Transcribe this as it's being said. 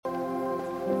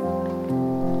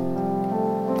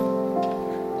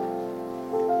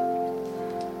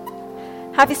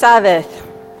Happy Sabbath.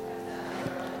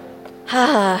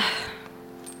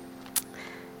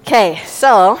 Okay,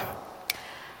 so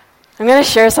I'm going to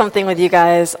share something with you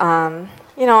guys. I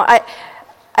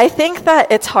think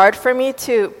that it's hard for me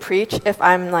to preach if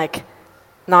I'm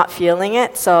not feeling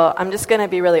it. So I'm just going to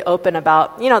be really open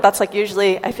about, that's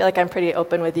usually I feel like I'm pretty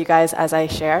open with you guys as I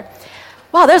share.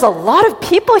 Wow, there's a lot of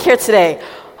people here today.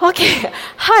 Okay,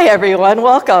 hi everyone,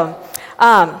 welcome.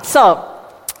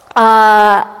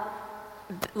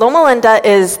 Loma Linda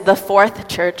is the fourth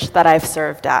church that I've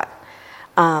served at.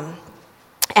 And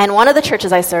one of the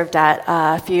churches I served at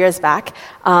a few years back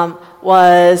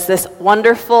was this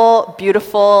wonderful,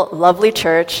 beautiful, lovely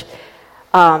church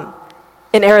in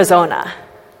Arizona.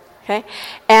 Okay?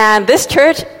 And this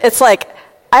church, it's I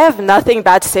have nothing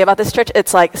bad to say about this church.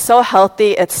 It's so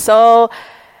healthy. It's so,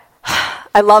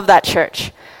 I love that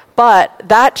church. But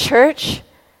that church,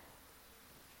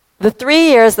 the 3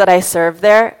 years that I served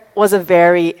there was a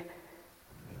very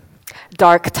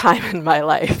dark time in my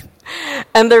life.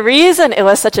 And the reason it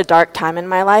was such a dark time in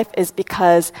my life is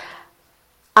because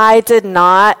I did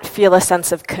not feel a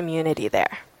sense of community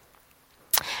there.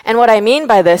 And what I mean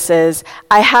by this is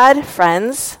I had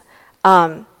friends.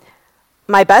 My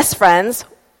best friends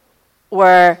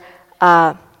were,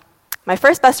 my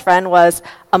first best friend was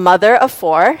a mother of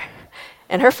 4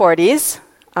 in her 40s.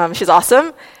 She's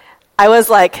awesome. I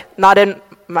was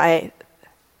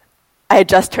I had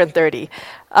just turned 30.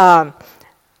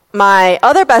 My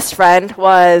other best friend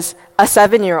was a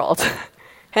 7-year-old.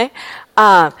 Okay?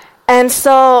 And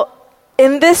so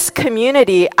in this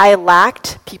community, I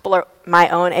lacked people my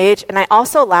own age, and I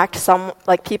also lacked some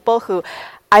people who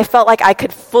I felt like I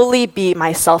could fully be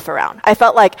myself around. I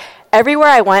felt like everywhere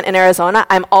I went in Arizona,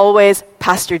 I'm always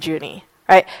Pastor Junie,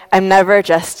 right? I'm never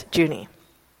just Junie.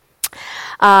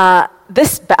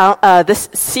 This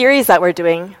series that we're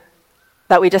doing,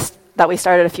 that we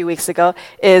started a few weeks ago,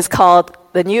 is called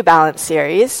the New Balance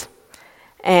series.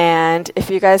 And if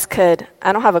you guys could,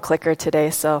 I don't have a clicker today,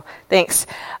 so thanks.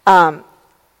 I've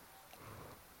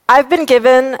been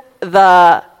given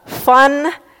the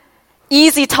fun,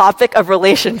 easy topic of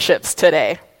relationships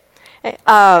today.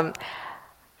 I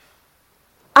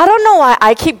don't know why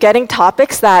I keep getting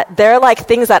topics that they're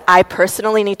things that I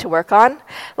personally need to work on.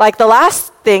 The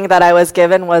last thing that I was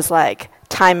given was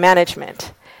time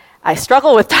management. I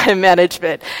struggle with time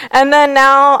management. And then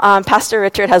now Pastor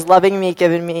Richard has lovingly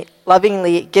given me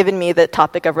the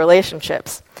topic of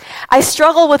relationships. I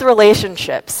struggle with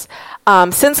relationships.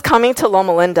 Since coming to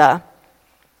Loma Linda,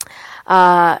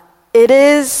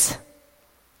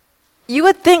 you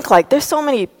would think there's so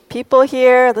many people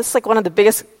here. This is one of the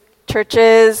biggest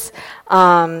churches.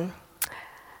 There's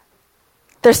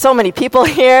so many people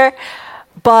here.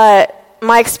 But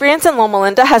my experience in Loma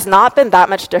Linda has not been that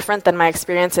much different than my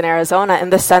experience in Arizona in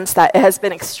the sense that it has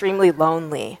been extremely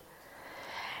lonely.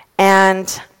 And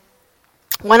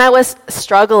when I was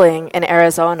struggling in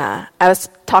Arizona, I was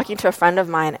talking to a friend of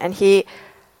mine, and he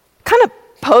kind of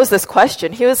posed this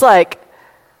question. He was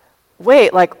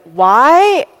wait,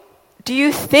 why do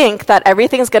you think that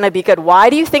everything's going to be good? Why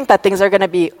do you think that things are going to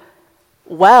be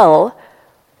well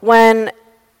when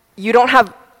you don't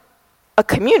have a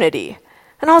community?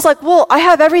 And I was well, I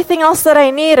have everything else that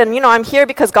I need, and I'm here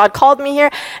because God called me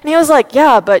here. And he was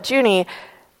yeah, but Junie,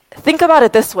 think about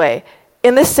it this way.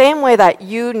 In the same way that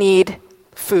you need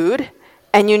food,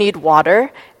 and you need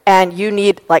water, and you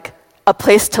need a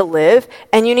place to live,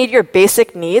 and you need your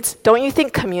basic needs, don't you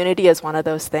think community is one of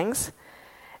those things?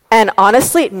 And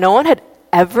honestly, no one had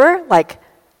ever, I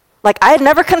had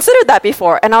never considered that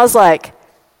before. And I was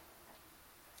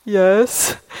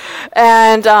yes.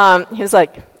 And he was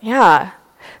yeah.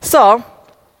 So,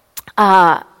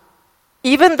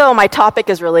 even though my topic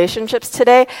is relationships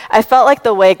today, I felt like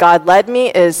the way God led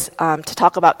me is to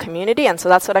talk about community, and so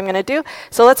that's what I'm going to do.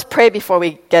 So let's pray before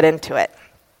we get into it.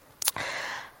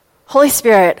 Holy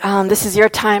Spirit, this is your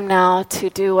time now to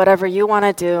do whatever you want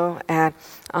to do, and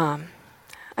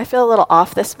I feel a little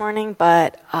off this morning,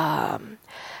 but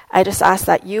I just ask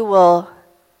that you will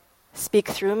speak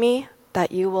through me, that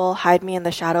you will hide me in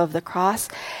the shadow of the cross.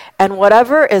 And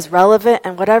whatever is relevant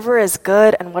and whatever is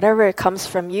good and whatever it comes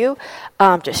from you,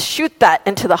 just shoot that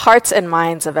into the hearts and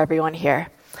minds of everyone here.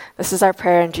 This is our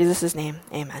prayer in Jesus' name.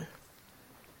 Amen.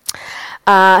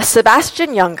 Sebastian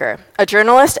Junger, a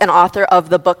journalist and author of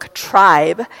the book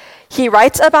Tribe, he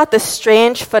writes about this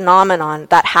strange phenomenon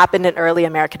that happened in early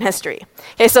American history.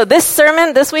 Okay, so this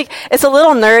sermon this week, it's a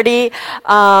little nerdy.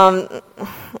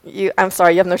 I'm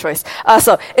sorry, you have no choice.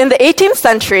 So in the 18th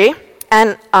century,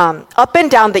 and up and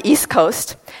down the East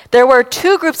Coast, there were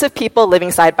 2 groups of people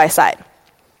living side by side.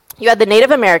 You had the Native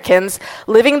Americans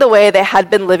living the way they had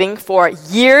been living for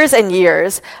years and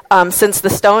years since the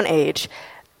Stone Age.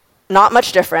 Not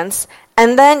much difference.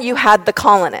 And then you had the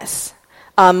colonists,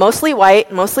 mostly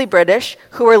white, mostly British,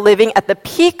 who were living at the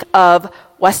peak of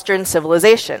Western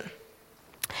civilization.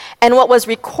 And what was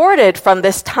recorded from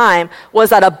this time was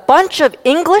that a bunch of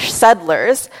English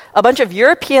settlers, a bunch of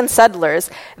European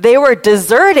settlers, they were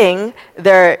deserting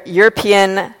their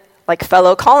European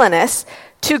fellow colonists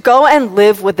to go and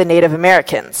live with the Native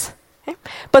Americans. Okay?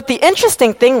 But the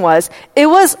interesting thing was, it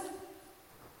was,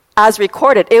 as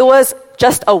recorded, it was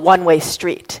just a one-way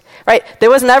street, right?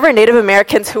 There was never Native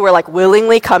Americans who were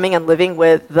willingly coming and living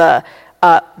with the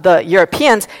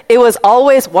Europeans. It was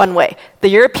always one way. The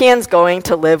Europeans going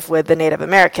to live with the Native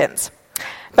Americans.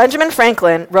 Benjamin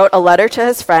Franklin wrote a letter to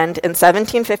his friend in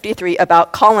 1753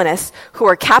 about colonists who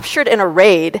were captured in a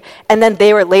raid, and then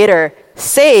they were later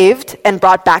saved and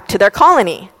brought back to their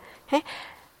colony. Okay?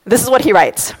 This is what he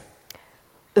writes.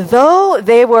 Though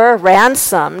they were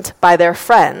ransomed by their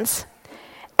friends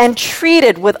and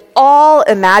treated with all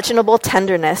imaginable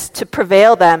tenderness to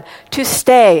prevail them to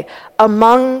stay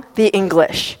among the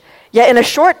English, yet in a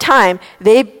short time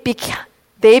they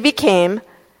became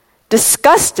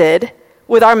disgusted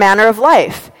with our manner of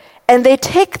life, and they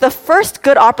take the first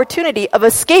good opportunity of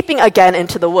escaping again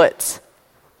into the woods.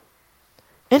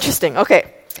 Interesting.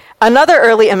 Okay. Another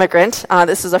early immigrant,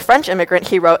 this is a French immigrant,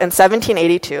 he wrote in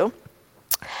 1782.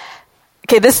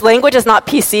 Okay, this language is not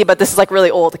PC, but this is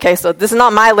really old, okay? So this is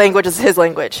not my language, it's his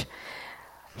language.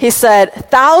 He said,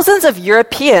 thousands of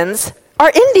Europeans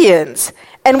are Indians,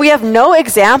 and we have no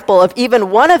example of even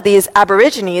one of these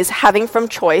aborigines having from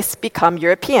choice become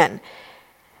European.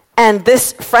 And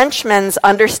this Frenchman's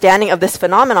understanding of this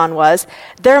phenomenon was,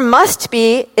 there must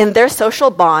be in their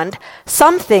social bond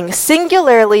something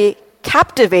singularly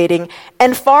captivating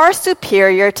and far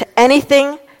superior to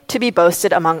anything to be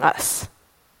boasted among us.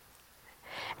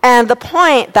 And the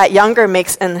point that Younger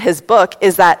makes in his book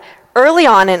is that early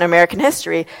on in American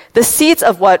history, the seeds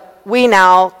of what we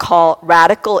now call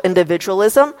radical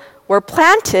individualism were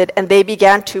planted, and they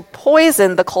began to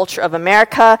poison the culture of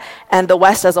America and the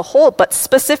West as a whole, but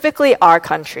specifically our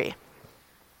country.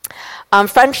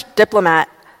 French diplomat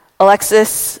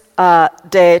Alexis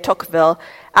de Tocqueville,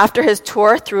 after his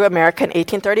tour through America in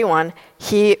 1831,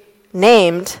 he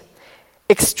named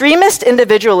extremist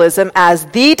individualism as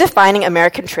the defining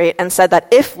American trait and said that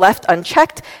if left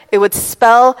unchecked, it would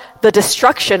spell the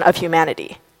destruction of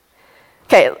humanity.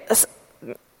 Okay,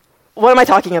 what am I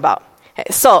talking about? Okay,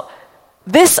 so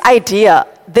this idea,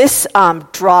 this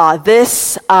draw,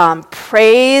 this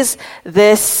praise,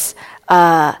 this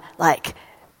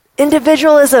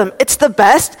individualism, it's the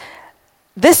best.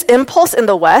 This impulse in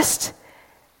the West,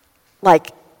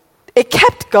 it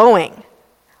kept going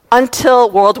until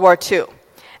World War II.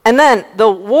 And then the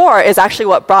war is actually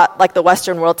what brought the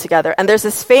Western world together. And there's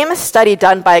this famous study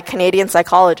done by a Canadian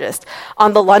psychologist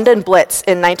on the London Blitz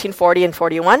in 1940 and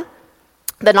 41,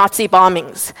 the Nazi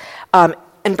bombings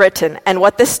in Britain. And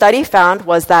what this study found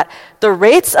was that the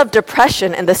rates of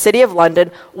depression in the city of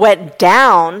London went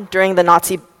down during the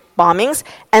Nazi bombings,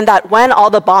 and that when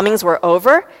all the bombings were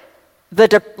over,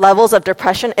 the levels of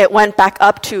depression, it went back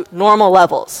up to normal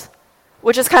levels,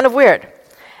 which is kind of weird.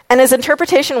 And his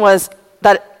interpretation was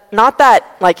that not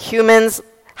that humans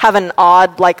have an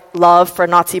odd love for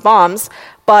Nazi bombs,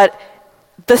 but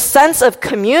the sense of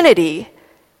community,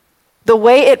 the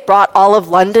way it brought all of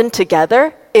London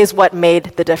together, is what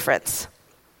made the difference.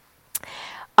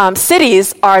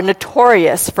 Cities are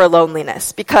notorious for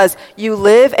loneliness because you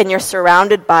live and you're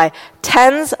surrounded by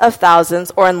tens of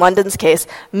thousands, or in London's case,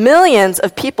 millions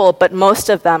of people, but most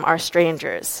of them are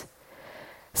strangers.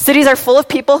 Cities are full of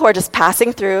people who are just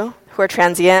passing through, who are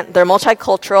transient, they're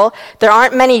multicultural, there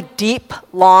aren't many deep,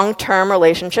 long-term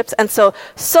relationships, and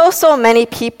so many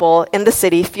people in the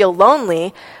city feel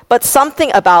lonely, but something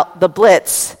about the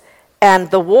Blitz and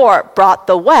the war brought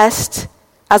the West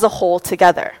as a whole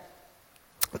together.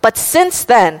 But since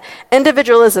then,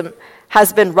 individualism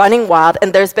has been running wild,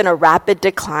 and there's been a rapid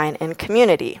decline in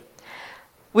community.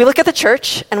 We look at the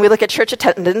church, and we look at church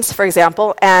attendance, for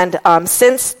example, and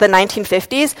since the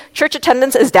 1950s, church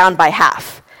attendance is down by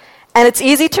half. And it's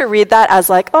easy to read that as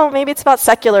maybe it's about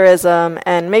secularism,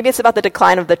 and maybe it's about the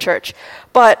decline of the church.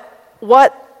 But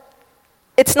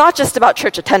it's not just about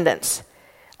church attendance.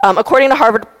 According to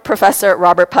Harvard professor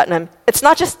Robert Putnam, it's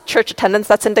not just church attendance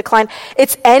that's in decline,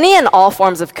 it's any and all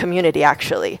forms of community,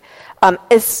 actually.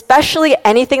 Especially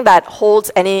anything that holds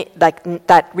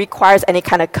that requires any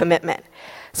kind of commitment.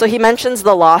 So he mentions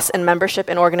the loss in membership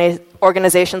in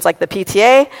organizations like the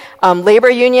PTA, labor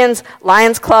unions,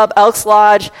 Lions Club, Elks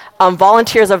Lodge,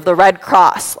 volunteers of the Red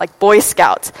Cross, like Boy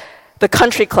Scouts, the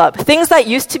Country Club. Things that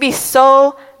used to be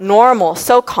so normal,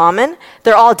 so common,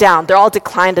 they're all down. They're all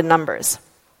declined in numbers.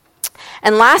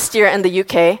 And last year in the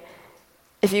UK,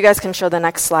 if you guys can show the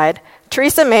next slide,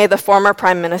 Theresa May, the former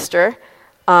prime minister,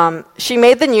 she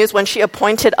made the news when she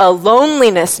appointed a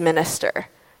loneliness minister.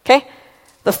 Okay?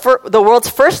 The world's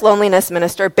first loneliness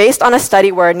minister, based on a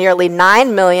study where nearly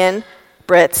 9 million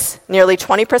Brits, nearly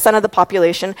 20% of the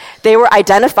population, they were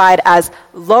identified as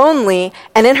lonely.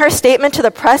 And in her statement to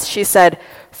the press, she said,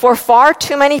 "For far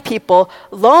too many people,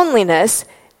 loneliness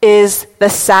is the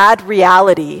sad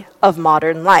reality of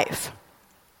modern life."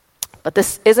 But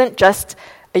this isn't just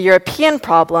a European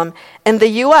problem. In the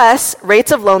US,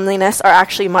 rates of loneliness are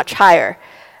actually much higher.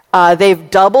 They've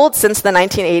doubled since the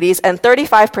 1980s, and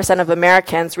 35% of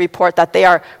Americans report that they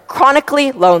are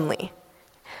chronically lonely.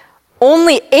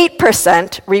 Only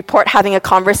 8% report having a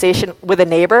conversation with a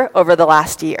neighbor over the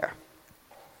last year.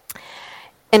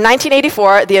 In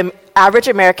 1984, the average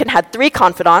American had 3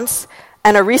 confidants,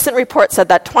 and a recent report said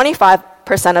that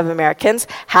 25% of Americans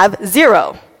have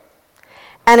 0.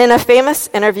 And in a famous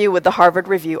interview with the Harvard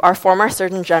Review, our former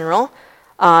Surgeon General,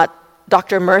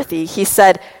 Dr. Murthy, he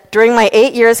said, "During my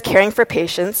 8 years caring for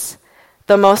patients,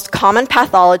 the most common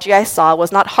pathology I saw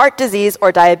was not heart disease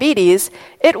or diabetes,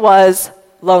 it was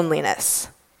loneliness."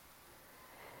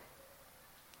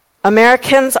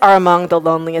 Americans are among the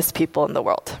loneliest people in the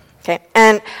world. Okay?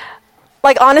 And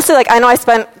honestly, I know I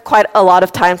spent quite a lot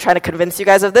of time trying to convince you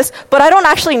guys of this, but I don't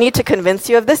actually need to convince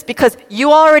you of this because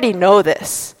you already know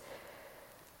this.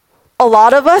 A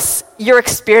lot of us, you're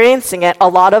experiencing it. A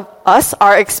lot of us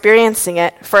are experiencing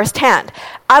it firsthand.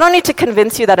 I don't need to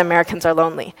convince you that Americans are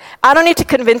lonely. I don't need to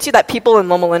convince you that people in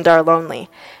Loma Linda are lonely.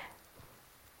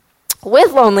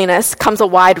 With loneliness comes a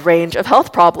wide range of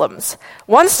health problems.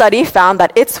 One study found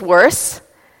that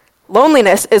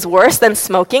loneliness is worse than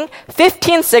smoking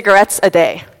 15 cigarettes a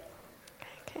day.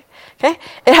 Okay?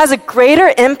 It has a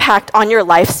greater impact on your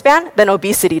lifespan than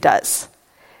obesity does.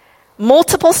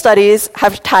 Multiple studies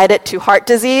have tied it to heart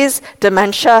disease,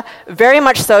 dementia, very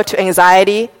much so to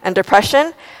anxiety and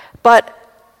depression. But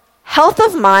health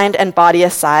of mind and body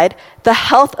aside, the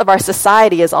health of our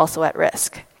society is also at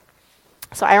risk.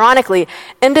 So ironically,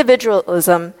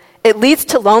 individualism, it leads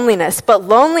to loneliness, but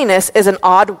loneliness is in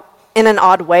an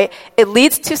odd way, it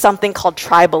leads to something called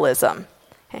tribalism.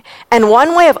 Okay? And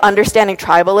one way of understanding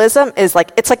tribalism is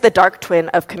it's like the dark twin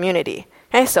of community.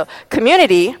 Okay? So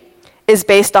community is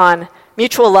based on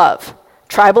mutual love.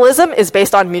 Tribalism is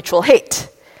based on mutual hate.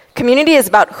 Community is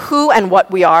about who and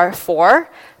what we are for.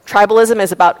 Tribalism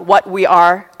is about what we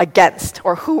are against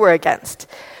or who we're against.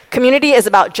 Community is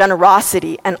about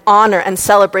generosity and honor and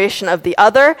celebration of the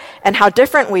other and how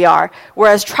different we are,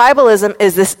 whereas tribalism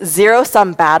is this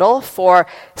zero-sum battle for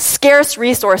scarce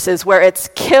resources where it's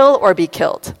kill or be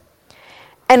killed.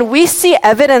 And we see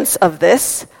evidence of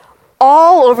this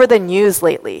all over the news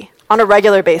lately on a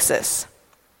regular basis.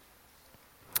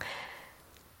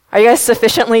 Are you guys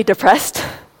sufficiently depressed?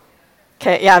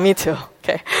 Okay, yeah, me too.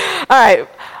 Okay. All right.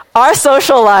 Our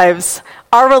social lives,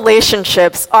 our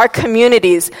relationships, our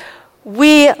communities,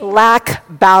 we lack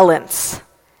balance.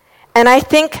 And I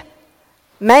think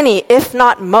many, if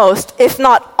not most, if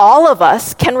not all of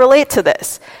us can relate to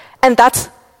this. And that's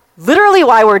literally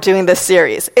why we're doing this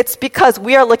series. It's because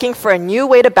we are looking for a new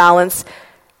way to balance.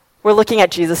 We're looking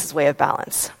at Jesus' way of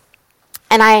balance.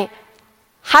 And I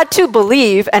had to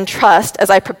believe and trust as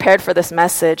I prepared for this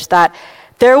message that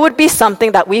there would be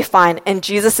something that we find in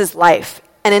Jesus' life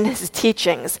and in his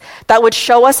teachings that would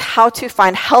show us how to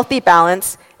find healthy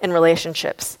balance in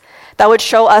relationships, that would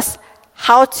show us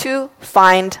how to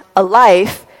find a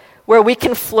life where we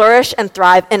can flourish and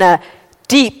thrive in a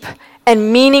deep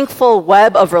and meaningful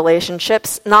web of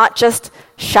relationships, not just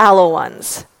shallow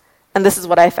ones. And this is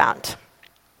what I found.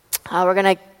 We're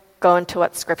going to go into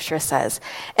what Scripture says.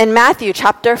 In Matthew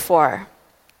chapter 4,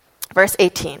 verse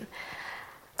 18,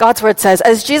 God's word says,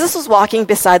 "As Jesus was walking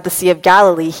beside the Sea of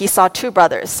Galilee, he saw 2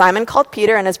 brothers, Simon called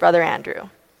Peter and his brother Andrew.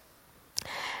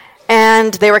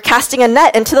 And they were casting a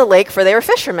net into the lake, for they were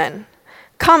fishermen.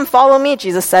 'Come, follow me,'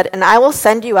 Jesus said, 'and I will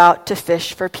send you out to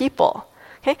fish for people.'"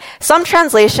 Okay? Some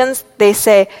translations, they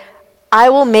say, "I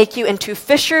will make you into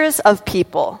fishers of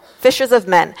people," fishers of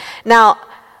men. Now,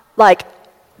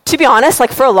 to be honest,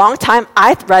 for a long time,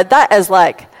 I read that as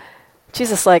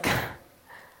Jesus,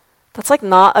 that's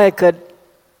not a good,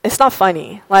 it's not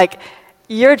funny.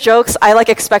 Your jokes, I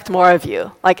expect more of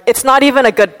you. It's not even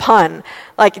a good pun,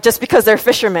 just because they're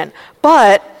fishermen.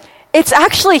 But it's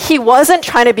actually, he wasn't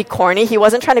trying to be corny. He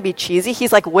wasn't trying to be cheesy.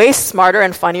 He's like way smarter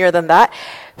and funnier than that.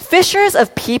 Fishers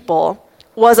of people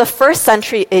was a first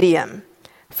century idiom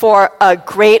for a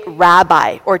great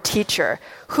rabbi or teacher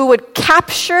who would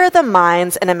capture the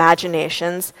minds and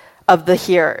imaginations of the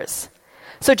hearers.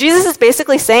 So Jesus is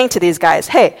basically saying to these guys,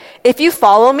 hey, if you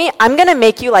follow me, I'm going to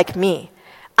make you like me.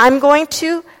 I'm going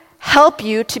to help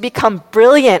you to become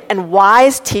brilliant and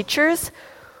wise teachers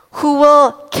who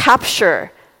will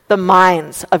capture the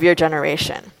minds of your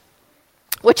generation.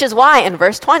 Which is why in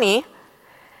verse 20,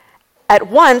 at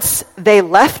once they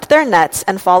left their nets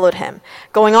and followed him.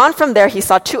 Going on from there, he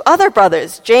saw two other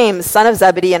brothers, James, son of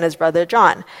Zebedee, and his brother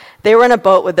John. They were in a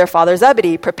boat with their father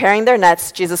Zebedee, preparing their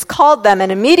nets. Jesus called them,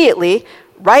 and immediately,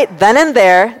 right then and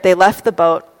there, they left the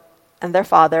boat and their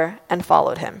father and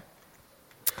followed him.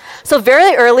 So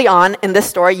very early on in this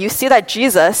story, you see that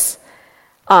Jesus,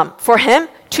 for him,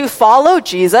 to follow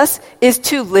Jesus is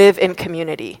to live in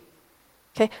community.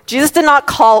 Okay? Jesus did not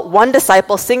call one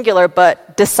disciple singular,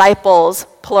 but disciples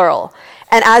plural.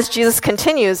 And as Jesus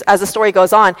continues, as the story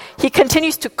goes on, he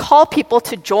continues to call people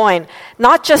to join,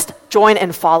 not just join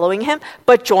in following him,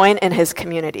 but join in his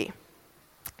community.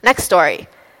 Next story,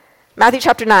 Matthew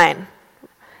chapter 9.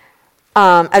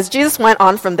 As Jesus went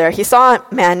on from there, he saw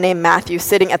a man named Matthew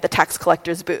sitting at the tax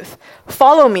collector's booth.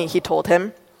 "Follow me," he told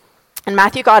him. And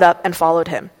Matthew got up and followed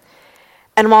him.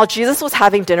 And while Jesus was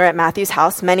having dinner at Matthew's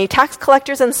house, many tax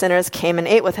collectors and sinners came and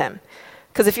ate with him.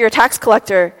 Because if you're a tax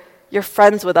collector, you're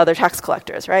friends with other tax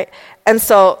collectors, right? And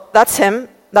so that's them,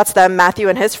 Matthew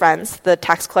and his friends, the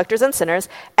tax collectors and sinners,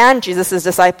 and Jesus'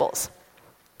 disciples.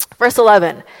 Verse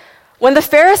 11, when the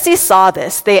Pharisees saw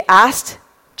this, they asked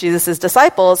Jesus'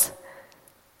 disciples,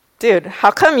 "Dude,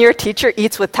 how come your teacher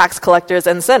eats with tax collectors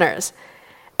and sinners?"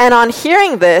 And on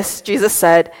hearing this, Jesus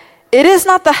said, "It is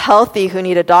not the healthy who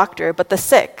need a doctor, but the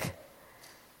sick.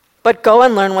 But go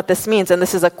and learn what this means." And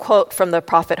this is a quote from the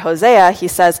prophet Hosea. He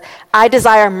says, "I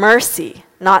desire mercy,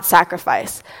 not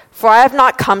sacrifice, for I have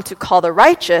not come to call the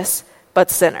righteous, but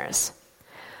sinners."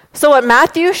 So what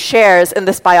Matthew shares in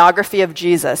this biography of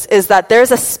Jesus is that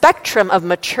there's a spectrum of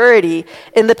maturity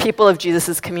in the people of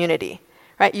Jesus' community,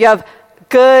 right? You have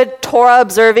good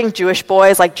Torah-observing Jewish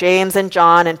boys like James and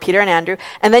John and Peter and Andrew,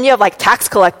 and then you have like tax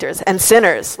collectors and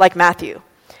sinners like Matthew,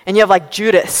 and you have like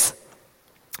Judas.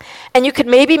 And you could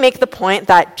maybe make the point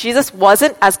that Jesus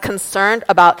wasn't as concerned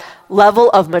about level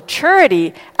of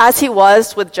maturity as he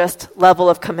was with just level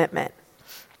of commitment.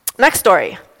 Next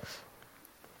story.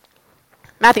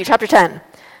 Matthew chapter 10,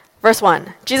 verse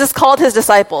 1. Jesus called his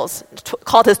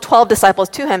 12 disciples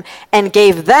to him and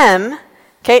gave them,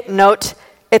 okay, note,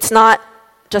 it's not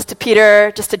just to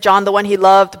Peter, just to John, the one he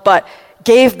loved, but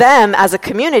gave them as a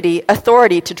community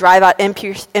authority to drive out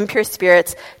impure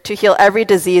spirits, to heal every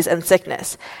disease and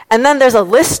sickness. And then there's a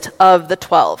list of the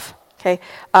 12, okay?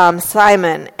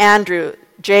 Simon, Andrew,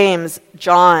 James,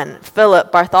 John,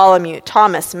 Philip, Bartholomew,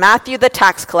 Thomas, Matthew the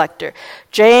tax collector,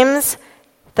 James,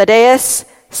 Thaddeus,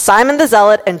 Simon the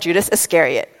Zealot, and Judas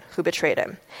Iscariot, who betrayed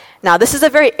him. Now, this is a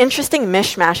very interesting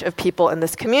mishmash of people in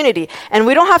this community, and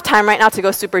we don't have time right now to go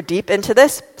super deep into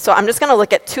this, so I'm just going to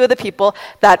look at two of the people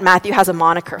that Matthew has a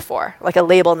moniker for, like a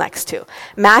label next to.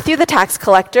 Matthew the tax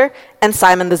collector and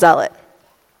Simon the Zealot.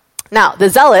 Now, the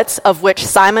Zealots, of which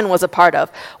Simon was a part of,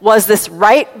 was this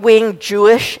right-wing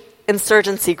Jewish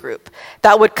insurgency group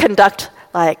that would conduct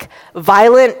like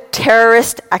violent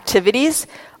terrorist activities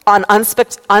on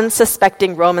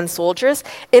unsuspecting Roman soldiers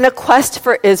in a quest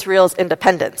for Israel's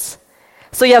independence.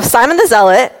 So you have Simon the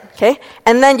Zealot, okay,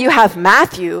 and then you have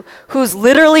Matthew, who's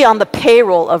literally on the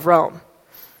payroll of Rome.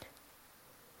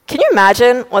 Can you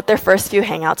imagine what their first few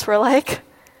hangouts were like?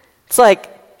 It's like,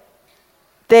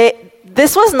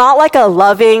 this was not like a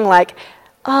loving, like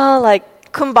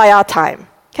kumbaya time,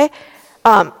 okay?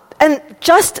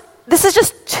 This is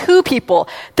just two people.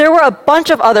 There were a bunch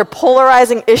of other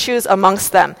polarizing issues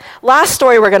amongst them. Last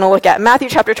story we're going to look at, Matthew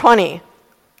chapter 20.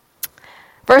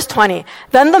 Verse 20.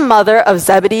 Then the mother of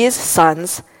Zebedee's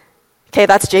sons, okay,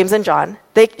 that's James and John,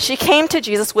 she came to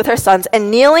Jesus with her sons and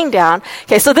kneeling down.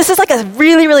 Okay, so this is like a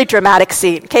really, really dramatic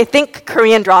scene. Okay, think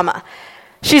Korean drama.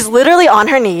 She's literally on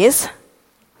her knees,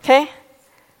 okay,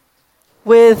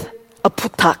 with a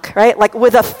butak, right? Like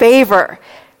with a favor,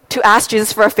 to ask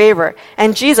Jesus for a favor.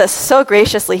 And Jesus, so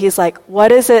graciously, he's like,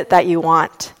 "What is it that you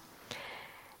want?"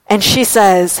 And she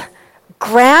says,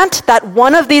 "Grant that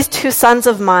one of these two sons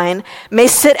of mine may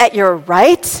sit at your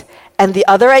right and the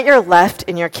other at your left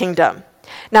in your kingdom."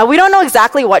 Now, we don't know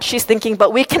exactly what she's thinking,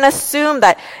 but we can assume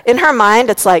that in her mind,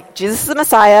 it's like, Jesus is the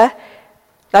Messiah.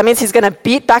 That means he's going to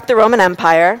beat back the Roman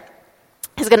Empire.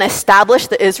 He's going to establish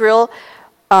the Israel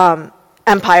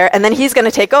empire, and then he's going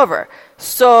to take over.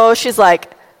 So she's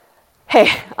like, hey,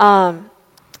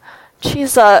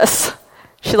 Jesus.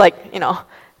 She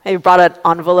maybe brought an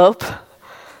envelope.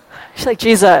 She's like,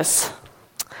 Jesus,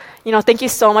 thank you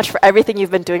so much for everything you've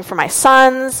been doing for my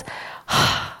sons.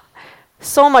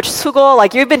 So much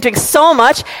sugo, you've been doing so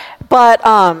much, but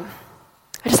I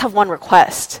just have one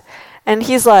request. And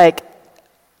he's like,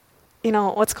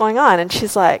 what's going on? And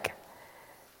she's like,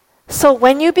 so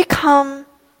when you become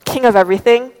king of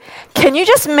everything, can you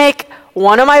just make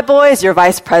one of my boys your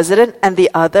vice president and the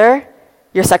other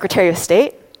your secretary of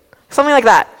state? Something like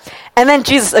that. And then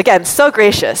Jesus, again, so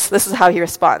gracious, this is how he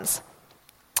responds.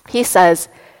 He says,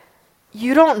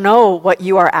 you don't know what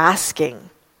you are asking.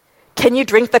 Can you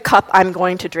drink the cup I'm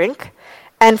going to drink?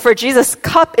 And for Jesus,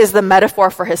 cup is the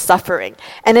metaphor for his suffering.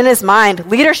 And in his mind,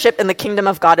 leadership in the kingdom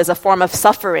of God is a form of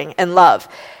suffering and love.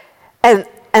 And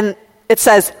it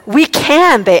says, we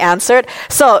can, they answered.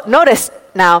 So notice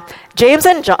now, James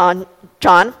and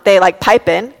John, they pipe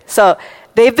in. So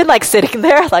they've been sitting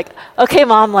there okay,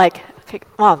 mom,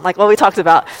 what we talked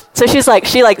about. So she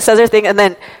says her thing, and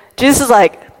then Jesus is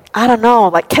like, I don't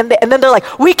know, can they? And then they're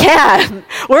like, we can,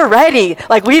 we're ready.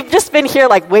 We've just been here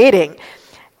waiting.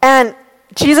 And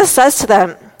Jesus says to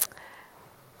them,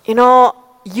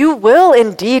 you will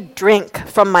indeed drink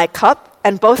from my cup.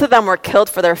 And both of them were killed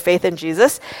for their faith in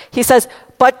Jesus. He says,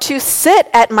 but to sit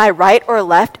at my right or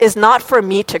left is not for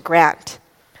me to grant.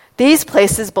 These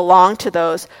places belong to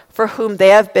those for whom they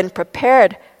have been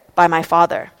prepared by my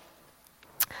Father.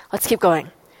 Let's keep going.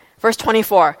 Verse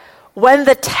 24. When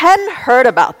the 10 heard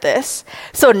about this,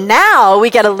 so now we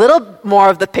get a little more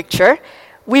of the picture.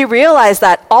 We realize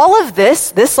that all of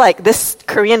this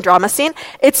Korean drama scene,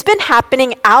 it's been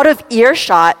happening out of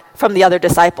earshot from the other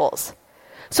disciples.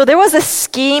 So there was a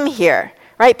scheme here,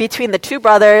 right, between the two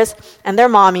brothers and their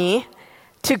mommy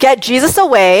to get Jesus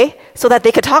away so that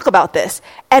they could talk about this.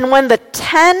 And when the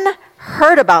 10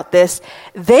 heard about this,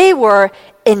 they were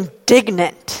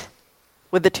indignant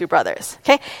with the two brothers.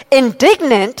 Okay?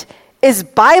 Indignant is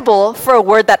Bible for a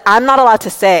word that I'm not allowed to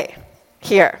say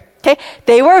here. Okay?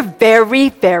 They were very,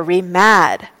 very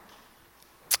mad.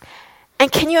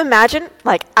 And can you imagine?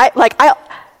 I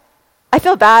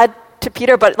feel bad to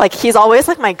Peter, but he's always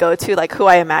my go-to, who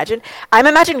I imagine. I'm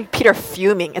imagining Peter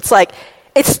fuming. It's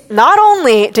it's not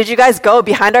only did you guys go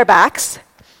behind our backs,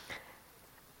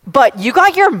 but you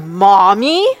got your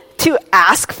mommy to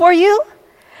ask for you?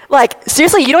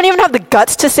 Seriously, you don't even have the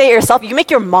guts to say it yourself. You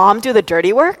make your mom do the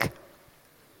dirty work?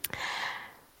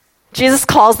 Jesus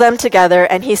calls them together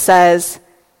and he says,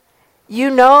 you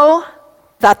know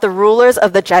that the rulers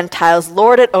of the Gentiles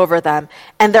lord it over them,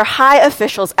 and their high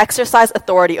officials exercise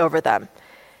authority over them.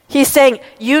 He's saying,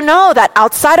 you know that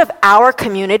outside of our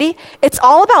community, it's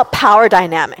all about power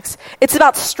dynamics. It's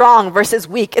about strong versus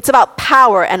weak. It's about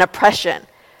power and oppression.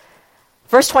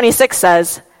 Verse 26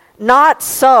 says, not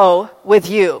so with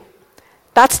you.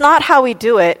 That's not how we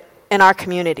do it in our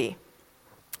community.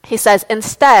 He says,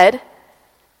 instead,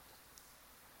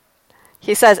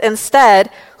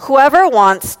 whoever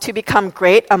wants to become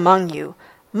great among you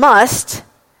must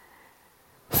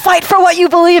fight for what you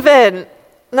believe in.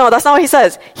 No, that's not what he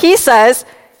says. He says,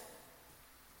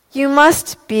 you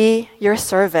must be your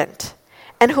servant.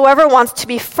 And whoever wants to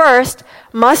be first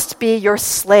must be your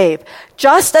slave,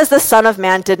 just as the Son of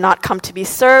Man did not come to be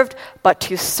served, but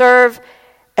to serve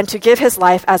and to give his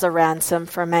life as a ransom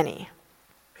for many.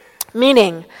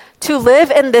 Meaning, to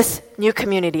live in this new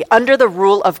community under the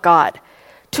rule of God,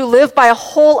 to live by a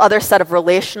whole other set of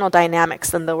relational dynamics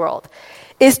than the world,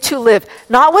 is to live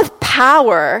not with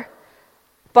power,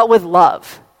 but with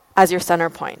love as your center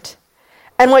point.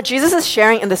 And what Jesus is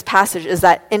sharing in this passage is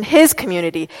that in his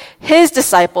community, his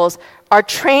disciples are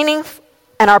training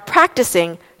and are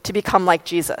practicing to become like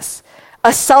Jesus,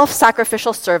 a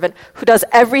self-sacrificial servant who does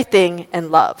everything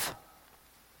in love.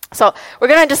 So we're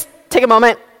going to just take a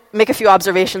moment, make a few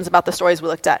observations about the stories we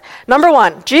looked at. Number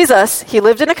one, Jesus, he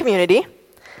lived in a community.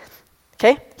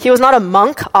 Okay? He was not a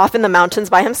monk off in the mountains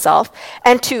by himself.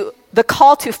 And the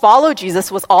call to follow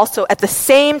Jesus was also at the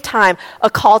same time a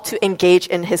call to engage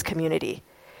in his community.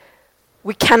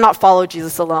 We cannot follow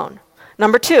Jesus alone.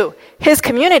 Number two, his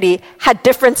community had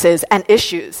differences and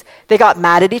issues. They got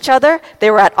mad at each other.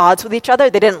 They were at odds with each other.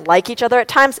 They didn't like each other at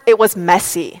times. It was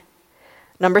messy.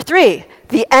 Number three,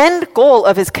 the end goal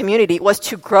of his community was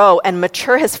to grow and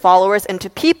mature his followers into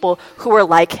people who were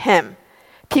like him,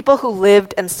 people who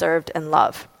lived and served in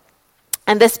love.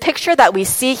 And this picture that we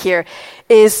see here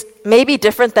is maybe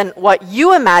different than what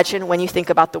you imagine when you think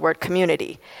about the word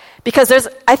community. Because there's,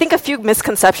 I think, a few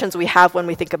misconceptions we have when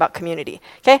we think about community.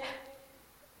 Okay?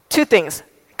 Two things.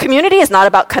 Community is not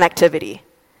about connectivity.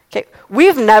 Okay,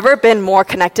 we've never been more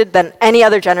connected than any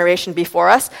other generation before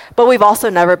us, but we've also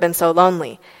never been so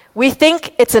lonely. We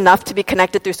think it's enough to be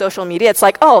connected through social media. It's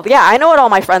like, oh, yeah, I know what all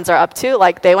my friends are up to.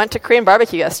 Like, they went to Korean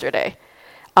barbecue yesterday.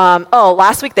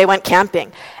 Last week they went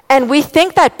camping. And we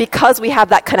think that because we have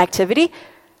that connectivity,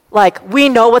 like, we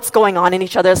know what's going on in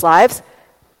each other's lives,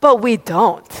 but we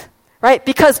don't, right?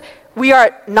 Because we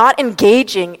are not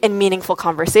engaging in meaningful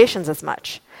conversations as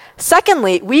much.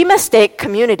 Secondly, we mistake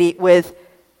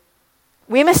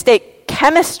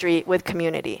chemistry with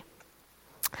community.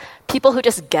 People who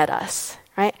just get us,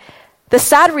 right? The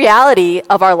sad reality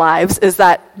of our lives is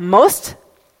that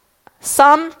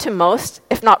some to most,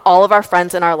 if not all of our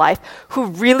friends in our life who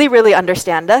really, really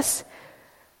understand us,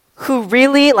 who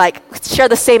really like share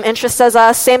the same interests as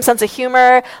us, same sense of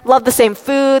humor, love the same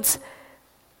foods.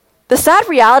 The sad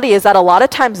reality is that a lot of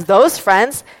times those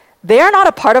friends, they are not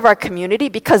a part of our community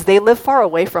because they live far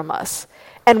away from us.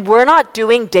 And we're not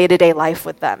doing day-to-day life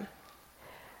with them.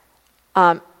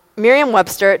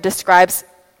 Merriam-Webster describes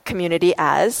community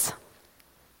as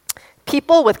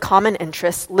people with common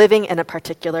interests living in a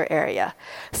particular area.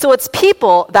 So it's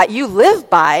people that you live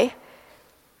by.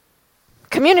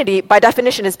 Community, by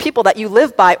definition, is people that you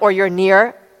live by or you're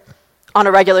near on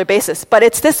a regular basis. But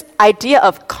it's this idea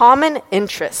of common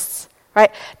interests,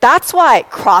 right? That's why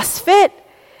CrossFit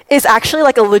is actually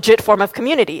like a legit form of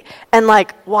community. And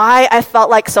like why I felt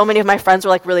like so many of my friends were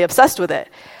like really obsessed with it.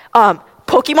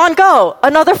 Pokemon Go,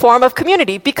 another form of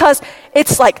community, because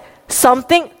it's like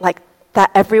something like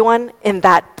that everyone in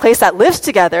that place that lives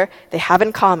together, they have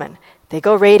in common. They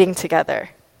go raiding together.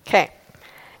 Okay.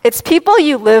 It's people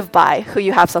you live by who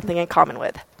you have something in common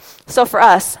with. So for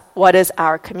us, what is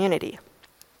our community?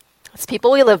 It's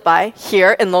people we live by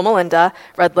here in Loma Linda,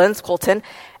 Redlands, Colton.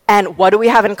 And what do we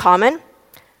have in common?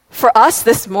 For us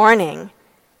this morning,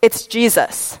 it's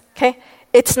Jesus. Okay?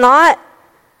 It's not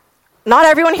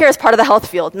everyone here is part of the health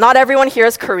field. Not everyone here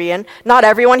is Korean. Not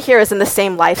everyone here is in the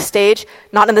same life stage,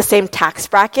 not in the same tax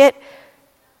bracket.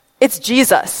 It's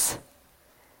Jesus.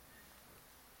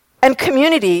 And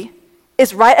community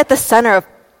is right at the center of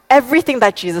everything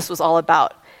that Jesus was all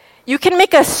about. You can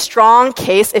make a strong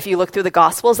case if you look through the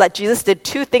Gospels that Jesus did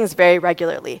two things very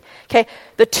regularly. Okay?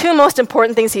 The two most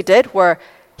important things he did were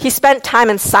he spent time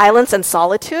in silence and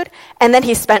solitude, and then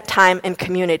he spent time in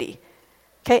community.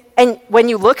 Okay? And when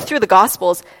you look through the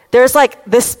Gospels, there's like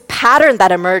this pattern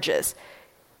that emerges.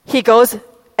 He goes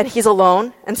and he's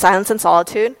alone in silence and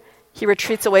solitude. He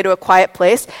retreats away to a quiet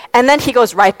place, and then he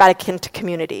goes right back into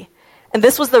community. And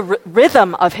this was the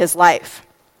rhythm of his life.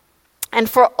 And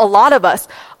for a lot of us,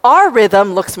 our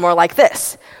rhythm looks more like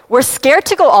this. We're scared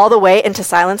to go all the way into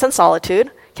silence and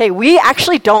solitude. Okay, we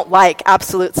actually don't like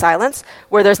absolute silence,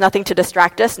 where there's nothing to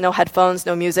distract us, no headphones,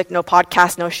 no music, no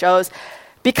podcasts, no shows,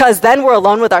 because then we're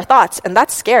alone with our thoughts, and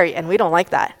that's scary, and we don't like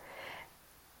that.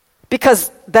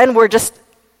 Because then we're just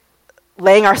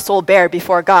laying our soul bare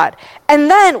before God. And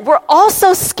then we're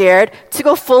also scared to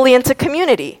go fully into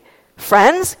community.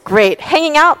 Friends, great.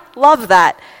 Hanging out, love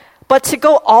that. But to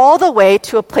go all the way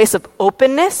to a place of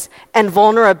openness and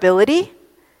vulnerability,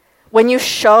 when you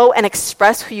show and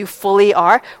express who you fully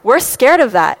are, we're scared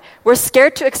of that. We're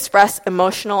scared to express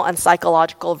emotional and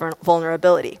psychological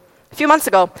vulnerability. A few months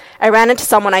ago, I ran into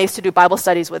someone I used to do Bible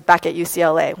studies with back at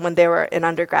UCLA when they were in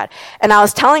undergrad. And I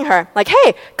was telling her, like,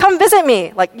 hey, come visit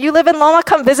me. Like, you live in Loma,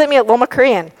 come visit me at Loma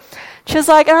Korean. She was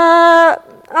like,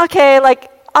 okay,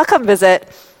 like, I'll come visit.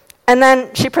 And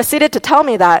then she proceeded to tell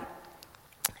me that.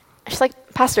 She's like,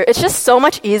 Pastor, it's just so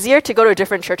much easier to go to a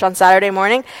different church on Saturday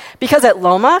morning because at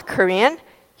Loma Korean,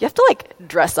 you have to like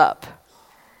dress up.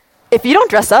 If you don't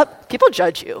dress up, people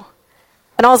judge you.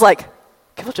 And I was like,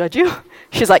 people judge you?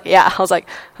 She's like, yeah. I was like,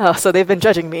 oh, so they've been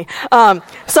judging me.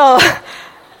 So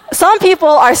some people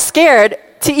are scared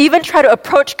to even try to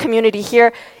approach community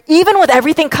here, even with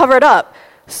everything covered up,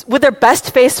 with their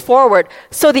best face forward.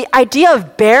 So the idea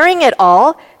of bearing it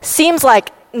all seems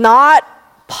like not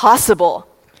possible.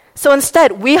 So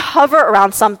instead, we hover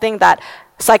around something that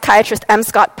psychiatrist M.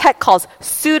 Scott Peck calls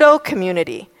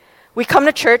pseudo-community. We come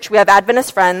to church, we have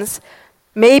Adventist friends,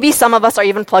 maybe some of us are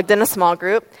even plugged in a small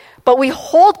group, but we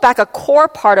hold back a core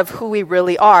part of who we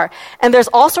really are. And there's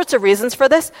all sorts of reasons for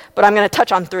this, but I'm going to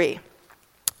touch on three.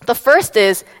 The first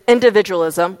is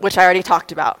individualism, which I already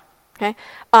talked about. Okay?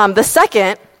 The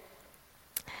second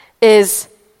is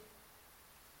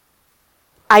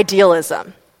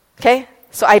idealism. Okay?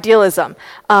 So idealism.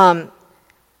 I'm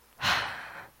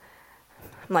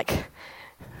like,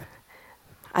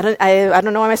 I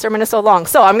don't know why my sermon is so long.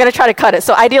 So I'm going to try to cut it.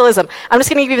 So idealism. I'm just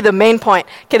going to give you the main point.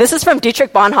 Okay, this is from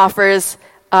Dietrich Bonhoeffer's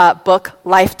book,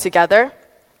 Life Together.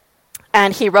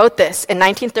 And he wrote this in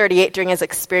 1938 during his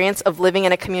experience of living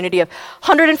in a community of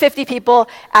 150 people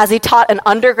as he taught an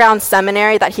underground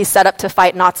seminary that he set up to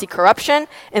fight Nazi corruption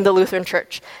in the Lutheran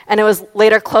Church. And it was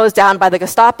later closed down by the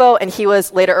Gestapo, and he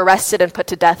was later arrested and put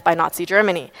to death by Nazi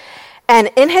Germany. And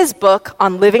in his book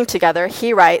on living together,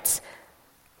 he writes,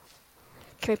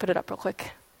 can we put it up real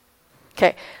quick?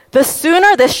 Okay. The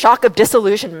sooner this shock of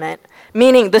disillusionment,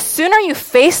 meaning the sooner you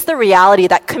face the reality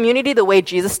that community the way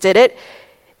Jesus did it,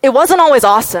 it wasn't always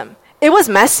awesome. It was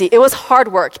messy. It was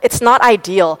hard work. It's not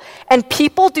ideal. And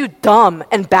people do dumb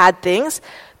and bad things.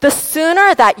 The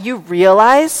sooner that you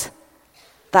realize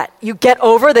that you get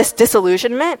over this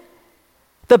disillusionment,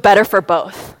 the better for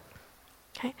both.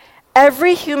 Okay?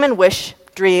 Every human wish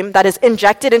dream that is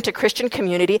injected into Christian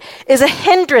community is a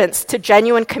hindrance to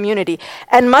genuine community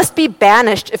and must be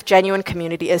banished if genuine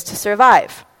community is to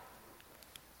survive.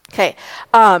 Okay.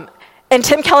 In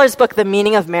Tim Keller's book, The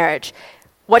Meaning of Marriage,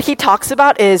 what he talks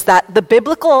about is that the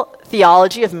biblical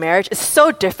theology of marriage is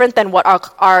so different than what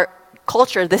our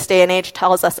culture this day and age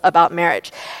tells us about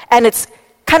marriage. And it's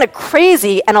kind of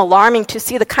crazy and alarming to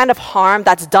see the kind of harm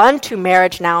that's done to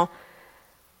marriage now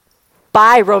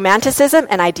by romanticism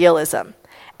and idealism.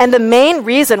 And the main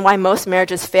reason why most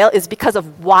marriages fail is because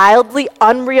of wildly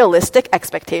unrealistic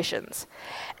expectations.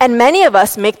 And many of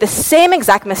us make the same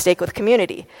exact mistake with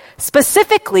community,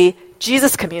 specifically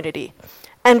Jesus community.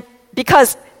 And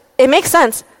because it makes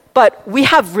sense, but we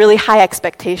have really high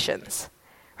expectations,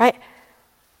 right?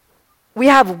 We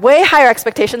have way higher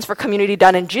expectations for community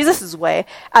done in Jesus' way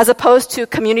as opposed to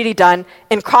community done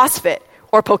in CrossFit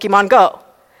or Pokemon Go.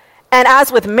 And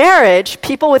as with marriage,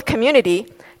 people with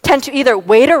community tend to either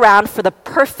wait around for the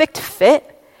perfect fit,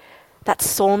 that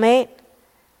soulmate,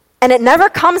 and it never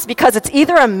comes because it's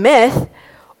either a myth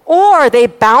or they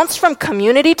bounce from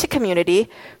community to community,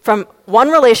 from one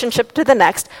relationship to the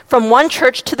next, from one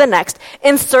church to the next,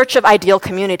 in search of ideal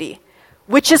community,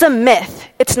 which is a myth.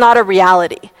 It's not a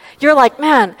reality. You're like,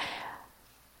 man,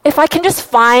 if I can just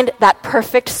find that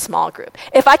perfect small group,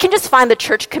 if I can just find the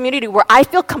church community where I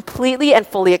feel completely and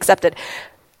fully accepted,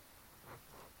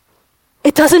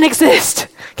 it doesn't exist,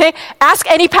 okay? Ask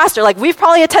any pastor. Like, we've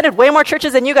probably attended way more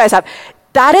churches than you guys have.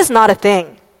 That is not a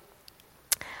thing.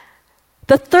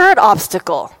 The third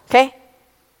obstacle, okay?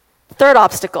 Third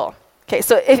obstacle. Okay,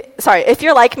 so if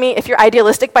you're like me, if you're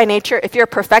idealistic by nature, if you're a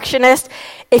perfectionist,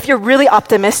 if you're really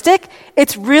optimistic,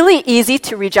 it's really easy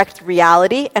to reject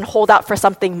reality and hold out for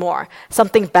something more,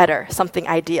 something better, something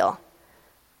ideal.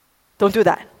 Don't do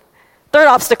that. Third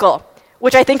obstacle,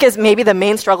 which I think is maybe the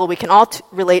main struggle we can all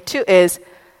relate to, is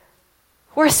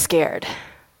we're scared.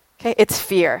 Okay, it's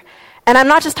fear. And I'm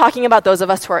not just talking about those of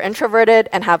us who are introverted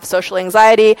and have social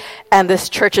anxiety, and this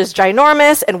church is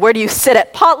ginormous, and where do you sit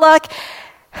at potluck?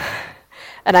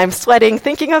 And I'm sweating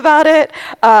thinking about it.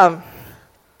 But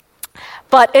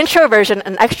introversion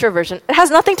and extroversion, it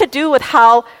has nothing to do with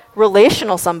how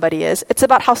relational somebody is. It's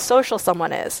about how social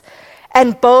someone is.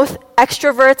 And both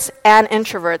extroverts and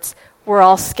introverts, we're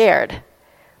all scared.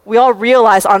 We all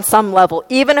realize on some level,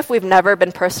 even if we've never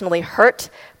been personally hurt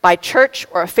by church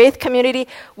or a faith community,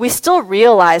 we still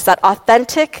realize that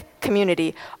authentic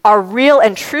community, our real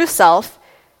and true self,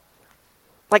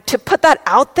 like to put that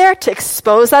out there, to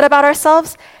expose that about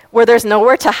ourselves, where there's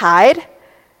nowhere to hide,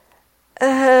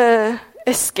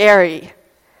 is scary.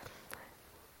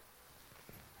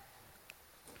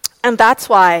 And that's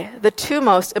why the two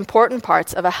most important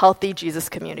parts of a healthy Jesus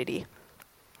community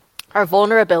are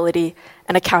vulnerability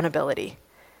and accountability.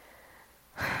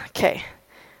 Okay,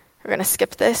 we're going to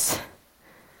skip this.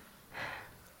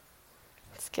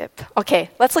 Skip. Okay,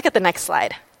 let's look at the next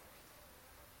slide.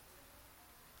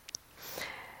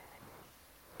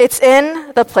 It's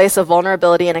in the place of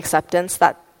vulnerability and acceptance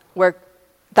that's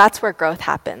where growth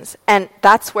happens. And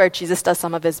that's where Jesus does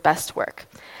some of his best work.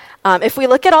 If we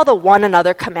look at all the one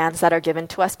another commands that are given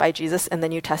to us by Jesus in the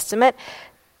New Testament,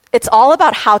 it's all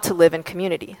about how to live in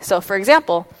community. So, for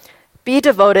example, be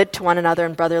devoted to one another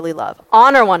in brotherly love.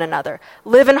 Honor one another.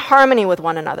 Live in harmony with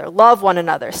one another. Love one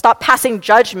another. Stop passing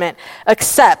judgment.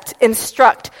 Accept.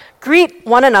 Instruct. Greet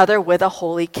one another with a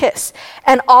holy kiss.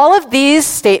 And all of these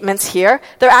statements here,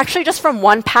 they're actually just from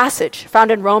one passage found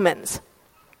in Romans.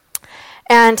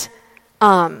 And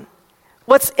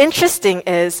what's interesting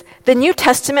is the New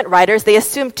Testament writers, they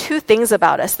assume two things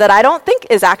about us that I don't think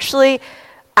is actually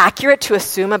accurate to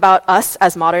assume about us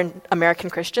as modern American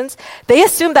Christians. They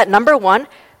assume that, number one,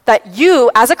 that you,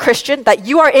 as a Christian, that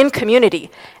you are in community.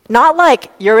 Not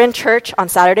like you're in church on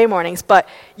Saturday mornings, but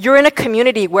you're in a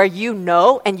community where you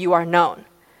know and you are known.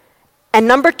 And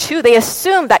number two, they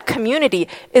assume that community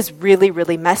is really,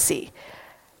 really messy.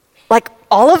 Like,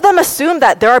 all of them assume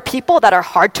that there are people that are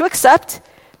hard to accept,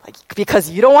 like, because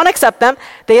you don't want to accept them.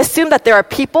 They assume that there are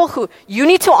people who you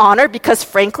need to honor because,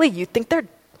 frankly, you think they're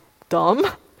dumb.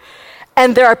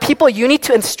 And there are people you need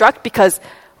to instruct because,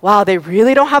 wow, they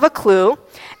really don't have a clue.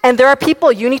 And there are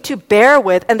people you need to bear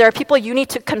with, and there are people you need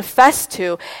to confess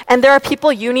to, and there are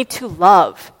people you need to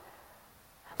love.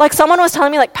 Like, someone was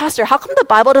telling me, like, Pastor, how come the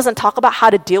Bible doesn't talk about how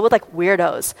to deal with, like,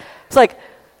 weirdos? It's like,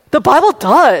 the Bible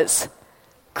does.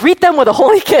 Greet them with a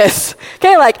holy kiss.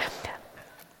 Okay, like,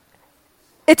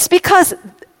 it's because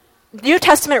New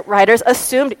Testament writers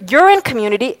assumed you're in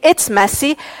community, it's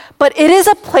messy, but it is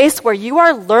a place where you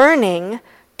are learning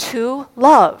to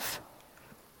love.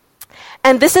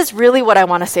 And this is really what I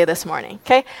want to say this morning,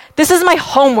 okay? This is my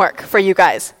homework for you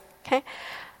guys, okay?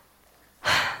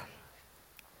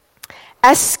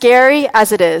 As scary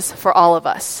as it is for all of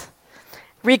us,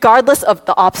 regardless of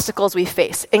the obstacles we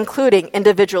face, including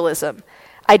individualism,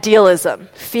 idealism,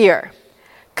 fear,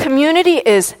 community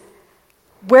is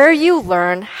where you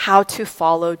learn how to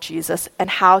follow Jesus and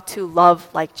how to love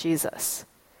like Jesus.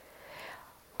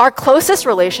 Our closest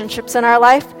relationships in our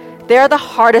life, they are the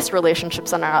hardest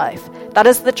relationships in our life. That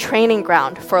is the training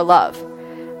ground for love.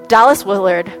 Dallas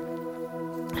Willard,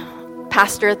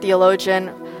 pastor,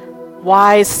 theologian,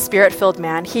 wise, spirit-filled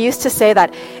man, he used to say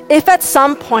that if at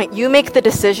some point you make the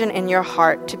decision in your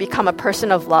heart to become a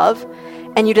person of love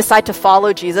and you decide to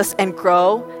follow Jesus and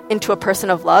grow into a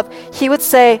person of love, he would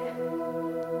say,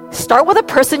 start with a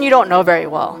person you don't know very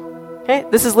well. Okay?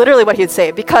 This is literally what he'd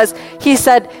say, because he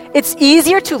said it's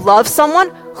easier to love someone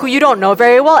who you don't know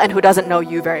very well and who doesn't know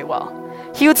you very well.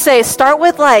 He would say, start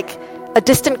with like a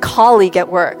distant colleague at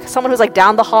work, someone who's like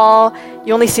down the hall,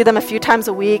 you only see them a few times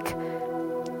a week,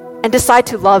 and decide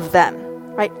to love them,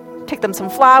 right? Take them some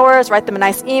flowers, write them a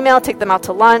nice email, take them out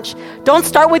to lunch. Don't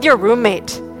start with your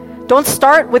roommate. Don't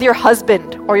start with your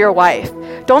husband or your wife.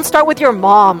 Don't start with your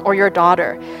mom or your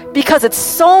daughter, because it's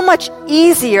so much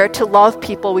easier to love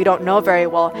people we don't know very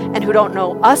well and who don't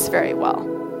know us very well.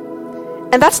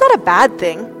 And that's not a bad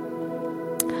thing.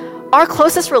 Our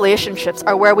closest relationships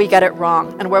are where we get it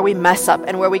wrong and where we mess up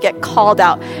and where we get called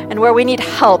out and where we need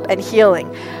help and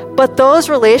healing. But those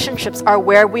relationships are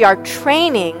where we are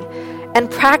training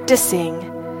and practicing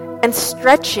and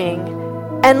stretching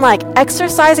and like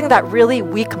exercising that really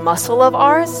weak muscle of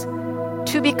ours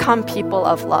to become people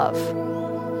of love.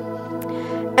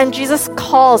 And Jesus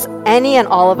calls any and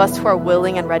all of us who are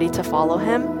willing and ready to follow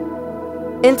him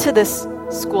into this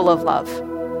school of love.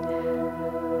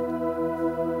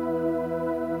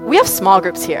 We have small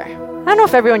groups here. I don't know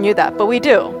if everyone knew that, but we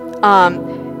do.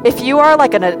 If you are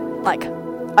like a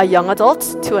young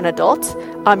adult to an adult,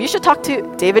 you should talk to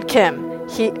David Kim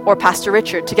or Pastor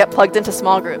Richard to get plugged into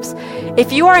small groups.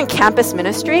 If you are in campus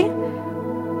ministry,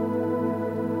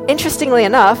 interestingly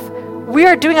enough, we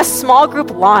are doing a small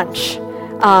group launch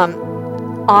on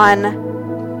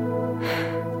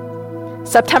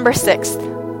September 6th.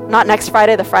 Not next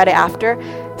Friday, the Friday after.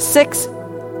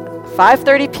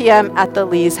 5:30 p.m. at the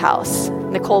Lee's house,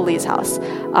 Nicole Lee's house.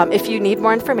 If you need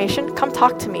more information, come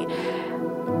talk to me.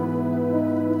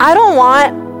 I don't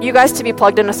want you guys to be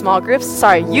plugged into small groups.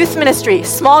 Sorry, youth ministry,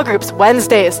 small groups,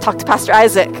 Wednesdays, talk to Pastor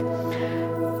Isaac.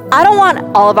 I don't want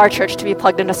all of our church to be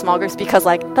plugged into small groups because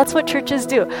that's what churches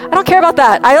do. I don't care about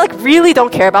that. I really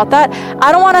don't care about that.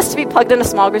 I don't want us to be plugged into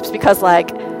small groups because I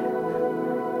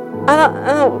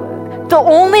don't. The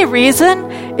only reason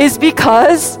is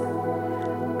because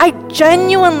I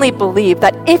genuinely believe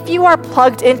that if you are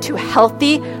plugged into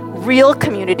healthy, real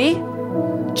community,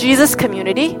 Jesus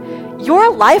community, your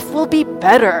life will be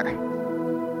better.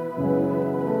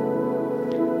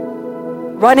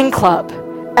 Running club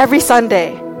every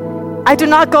Sunday. I do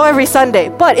not go every Sunday,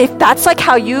 but if that's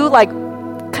how you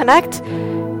connect,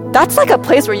 that's a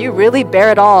place where you really bear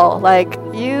it all.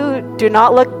 You do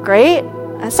not look great,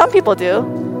 and some people do,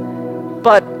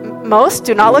 but most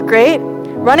do not look great.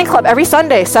 Running club every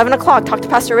Sunday, 7 o'clock, talk to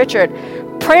Pastor Richard.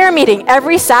 Prayer meeting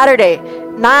every Saturday,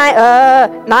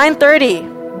 9:30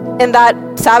 in that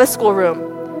Sabbath school room.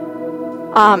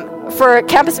 For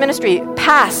campus ministry,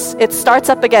 PASS, it starts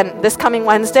up again this coming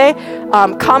Wednesday.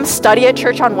 Come study at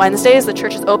church on Wednesdays. The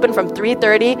church is open from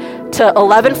 3:30 to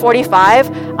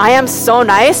 11:45. I am so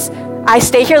nice. I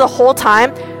stay here the whole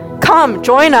time. Come,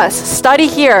 join us, study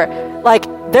here.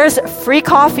 There's free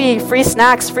coffee, free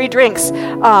snacks, free drinks.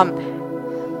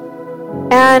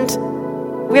 And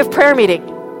we have prayer meeting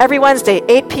every Wednesday,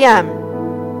 8 p.m.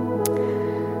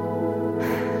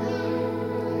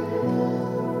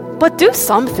 But do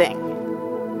something.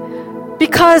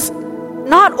 Because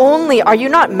not only are you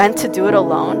not meant to do it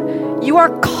alone, you are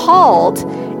called,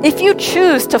 if you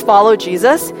choose to follow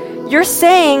Jesus, you're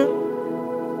saying,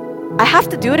 I have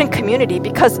to do it in community,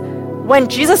 because when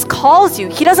Jesus calls you,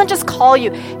 he doesn't just call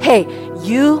you, hey,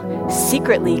 you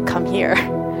secretly come here.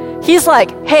 He's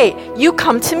like, hey, you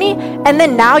come to me, and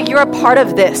then now you're a part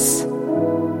of this.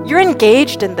 You're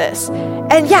engaged in this.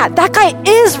 And yeah, that guy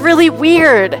is really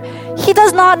weird. He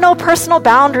does not know personal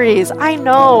boundaries. I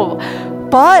know.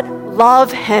 But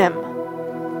love him.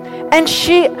 And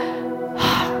she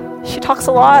talks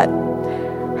a lot.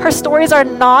 Her stories are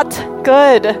not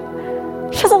good.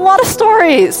 She has a lot of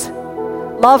stories.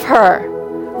 Love her.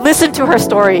 Listen to her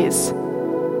stories.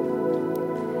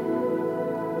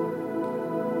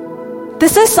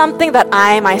 This is something that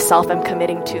I myself am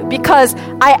committing to, because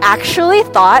I actually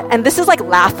thought, and this is like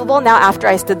laughable now after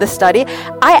I did this study,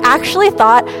 I actually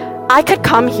thought I could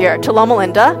come here to Loma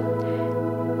Linda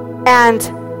and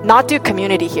not do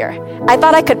community here. I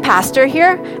thought I could pastor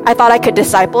here. I thought I could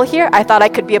disciple here. I thought I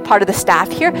could be a part of the staff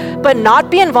here, but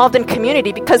not be involved in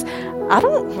community, because I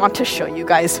don't want to show you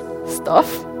guys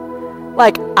stuff.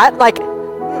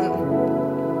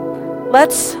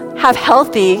 Let's have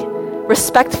healthy,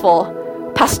 respectful,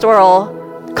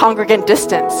 pastoral, congregant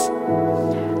distance.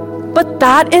 But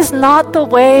that is not the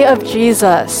way of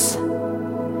Jesus.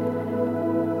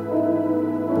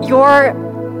 Your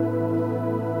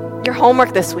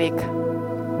homework this week.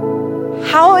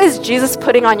 How is Jesus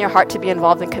putting on your heart to be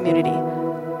involved in community?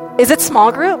 Is it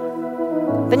small group?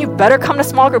 Then you better come to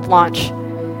small group launch.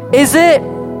 Is it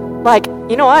like,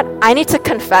 you know what? I need to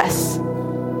confess.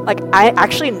 Like, I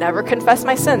actually never confess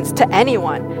my sins to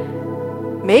anyone.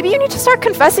 Maybe you need to start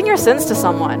confessing your sins to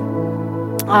someone.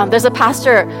 There's a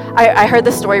pastor, I heard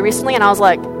this story recently, and I was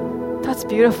like, that's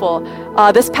beautiful.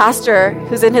 This pastor,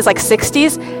 who's in his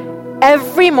 60s,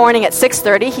 every morning at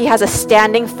 6:30, he has a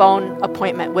standing phone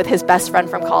appointment with his best friend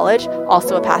from college,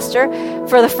 also a pastor.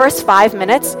 For the first 5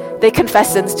 minutes, they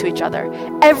confess sins to each other.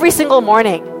 Every single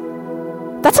morning.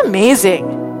 That's amazing.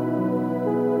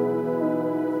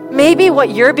 Maybe what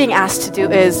you're being asked to do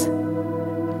is,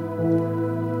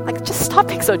 just stop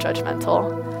being so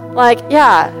judgmental.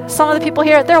 Yeah, some of the people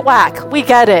here, they're whack. We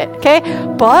get it, okay?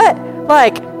 But,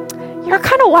 you're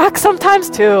kind of whack sometimes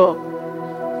too.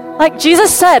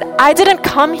 Jesus said, I didn't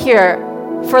come here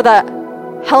for the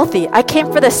healthy. I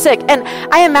came for the sick. And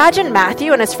I imagine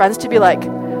Matthew and his friends to be like,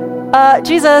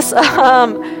 Jesus,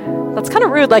 that's kind of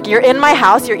rude. You're in my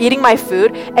house, you're eating my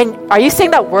food, and are you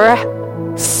saying that we're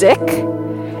sick?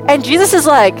 And Jesus is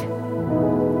like,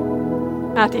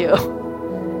 Matthew,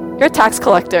 you're a tax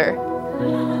collector.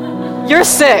 You're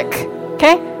sick,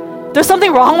 okay? There's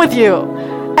something wrong with you.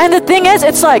 And the thing is,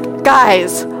 it's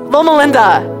guys, Loma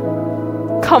Linda,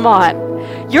 come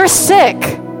on. You're sick.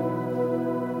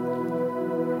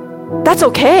 That's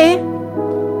okay.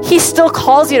 He still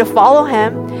calls you to follow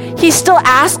him. He still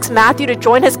asks Matthew to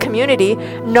join his community,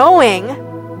 knowing,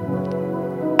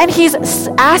 and he's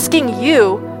asking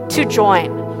you to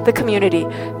join the community,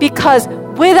 because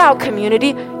without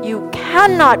community, you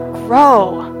cannot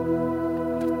grow.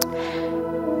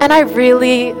 And I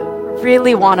really,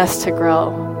 really want us to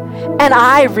grow. And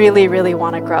I really, really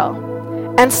want to grow.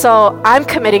 And so I'm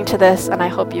committing to this, and I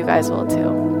hope you guys will too.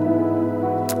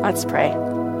 Let's pray.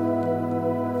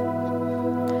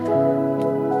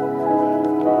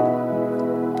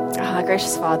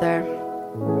 Gracious Father,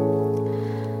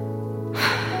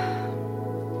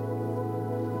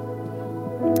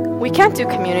 we can't do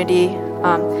community.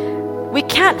 We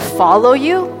can't follow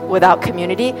you without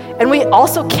community, and we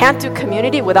also can't do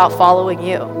community without following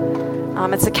you.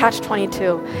 It's a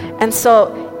catch-22. And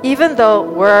so even though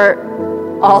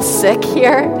we're all sick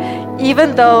here,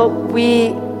 even though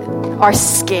we are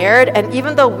scared, and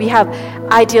even though we have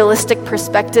idealistic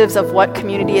perspectives of what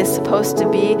community is supposed to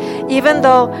be, even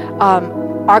though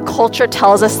our culture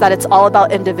tells us that it's all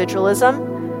about individualism,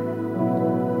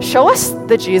 show us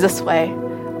the Jesus way.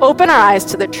 Open our eyes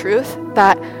to the truth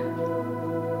that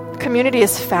community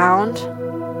is found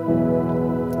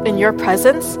in your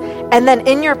presence, and then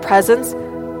in your presence,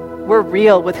 we're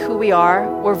real with who we are,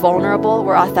 we're vulnerable,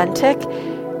 we're authentic,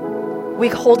 we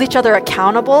hold each other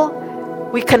accountable,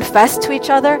 we confess to each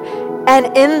other,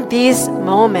 and in these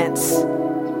moments,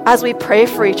 as we pray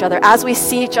for each other, as we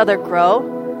see each other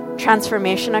grow,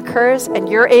 transformation occurs, and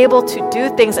you're able to do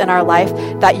things in our life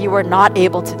that you were not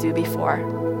able to do before.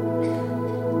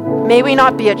 May we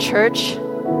not be a church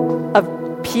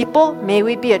of people, may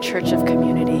we be a church of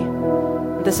community.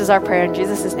 This is our prayer in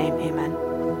Jesus' name, amen.